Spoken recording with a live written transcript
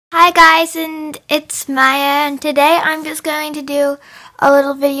Hi guys, and it's Maya, and today I'm just going to do a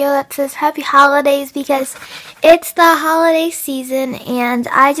little video that says Happy Holidays because it's the holiday season, and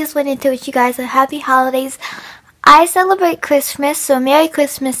I just wanted to wish you guys a Happy Holidays. I celebrate Christmas, so Merry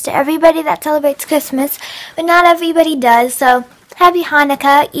Christmas to everybody that celebrates Christmas, but not everybody does, so Happy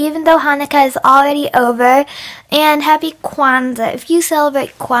Hanukah, even though Hanukah is already over, and Happy Kwanza. If you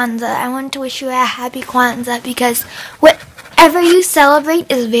celebrate Kwanza, I want to wish you a Happy Kwanza because whatever you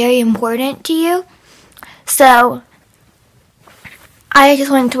celebrate is very important to you. So, I just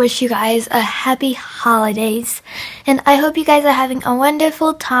wanted to wish you guys a Happy Holidays, and I hope you guys are having a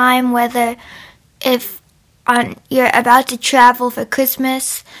wonderful time, whether if you're about to travel for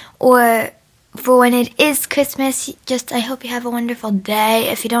Christmas or for when it is Christmas. I hope you have a wonderful day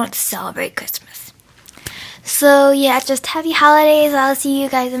if you don't celebrate Christmas. So yeah, just happy holidays. I'll see you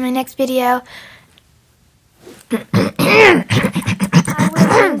guys in my next video. I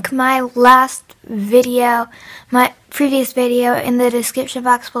will link my previous video in the description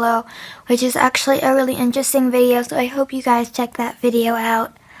box below, which is actually a really interesting video, so I hope you guys check that video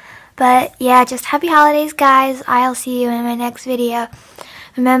out. But yeah, just happy holidays guys. I'll see you in my next video.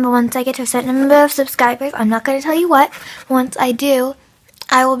 Remember, once I get to a certain number of subscribers, I'm not going to tell you what, once I do,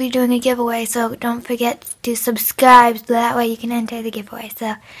 I will be doing a giveaway, so don't forget to subscribe so that way you can enter the giveaway.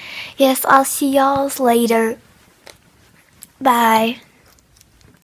 So, yes, I'll see y'all later. Bye.